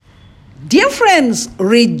Dear friends,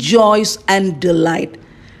 rejoice and delight.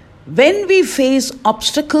 When we face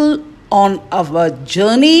obstacle on our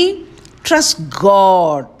journey, trust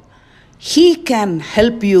God. He can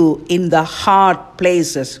help you in the hard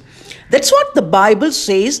places. That's what the Bible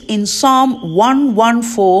says in Psalm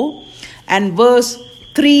 114 and verse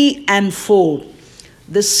 3 and 4.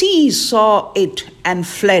 The sea saw it and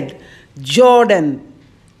fled. Jordan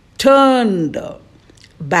turned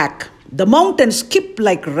back. The mountains skipped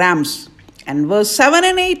like rams. And verse 7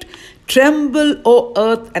 and 8, tremble, O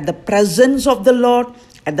earth, at the presence of the Lord,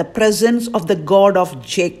 at the presence of the God of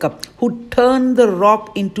Jacob, who turned the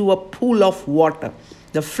rock into a pool of water,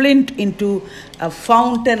 the flint into a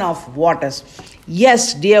fountain of waters.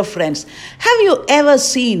 Yes, dear friends, have you ever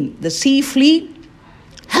seen the sea flee?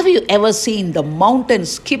 Have you ever seen the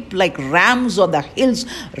mountains skip like rams or the hills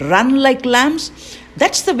run like lambs?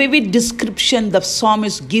 That's the vivid description the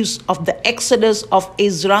psalmist gives of the exodus of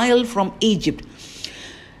Israel from Egypt.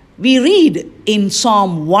 We read in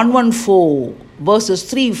Psalm 114, verses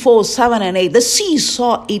 3, 4, 7 and 8, the sea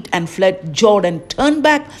saw it and fled. Jordan turned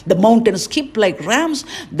back. The mountains skipped like rams,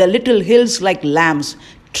 the little hills like lambs.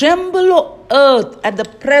 Tremble, O earth, at the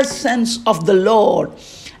presence of the Lord,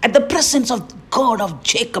 at the presence of God of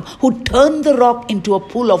Jacob, who turned the rock into a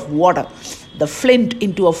pool of water, the flint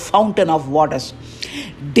into a fountain of waters.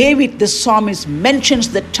 David, the psalmist,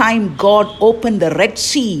 mentions the time God opened the Red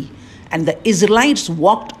Sea and the Israelites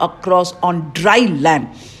walked across on dry land.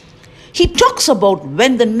 He talks about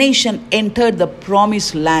when the nation entered the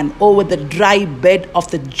promised land over the dry bed of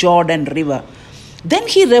the Jordan River. Then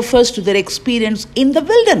he refers to their experience in the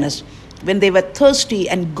wilderness when they were thirsty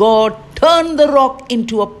and God turned the rock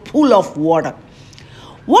into a pool of water.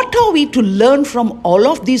 What are we to learn from all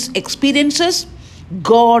of these experiences?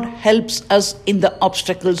 God helps us in the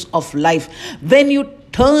obstacles of life. When you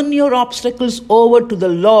turn your obstacles over to the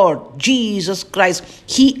Lord Jesus Christ,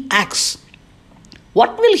 He acts.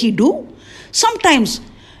 What will He do? Sometimes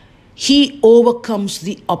He overcomes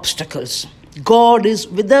the obstacles. God is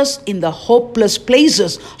with us in the hopeless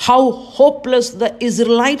places. How hopeless the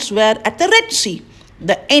Israelites were at the Red Sea.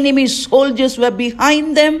 The enemy soldiers were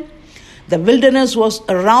behind them. The wilderness was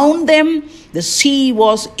around them. The sea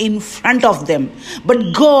was in front of them.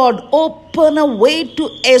 But God opened a way to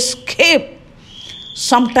escape.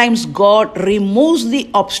 Sometimes God removes the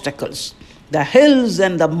obstacles, the hills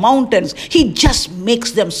and the mountains. He just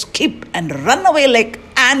makes them skip and run away like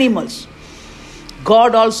animals.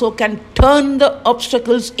 God also can turn the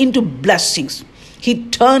obstacles into blessings. He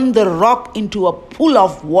turned the rock into a pool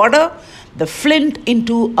of water, the flint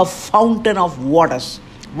into a fountain of waters.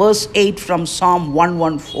 Verse 8 from Psalm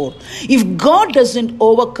 114. If God doesn't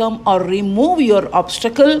overcome or remove your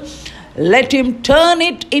obstacle, let Him turn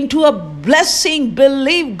it into a blessing.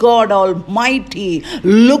 Believe God Almighty.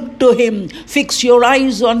 Look to Him. Fix your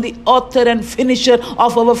eyes on the author and finisher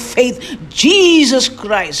of our faith, Jesus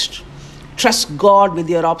Christ. Trust God with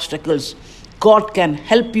your obstacles. God can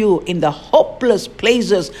help you in the hopeless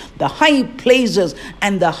places, the high places,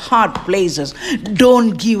 and the hard places.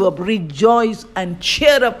 Don't give up. Rejoice and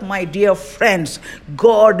cheer up, my dear friends.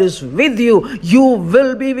 God is with you. You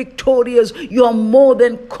will be victorious. You are more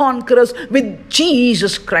than conquerors with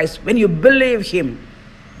Jesus Christ. When you believe Him,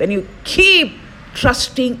 when you keep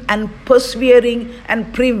trusting and persevering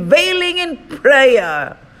and prevailing in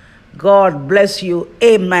prayer, God bless you.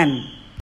 Amen.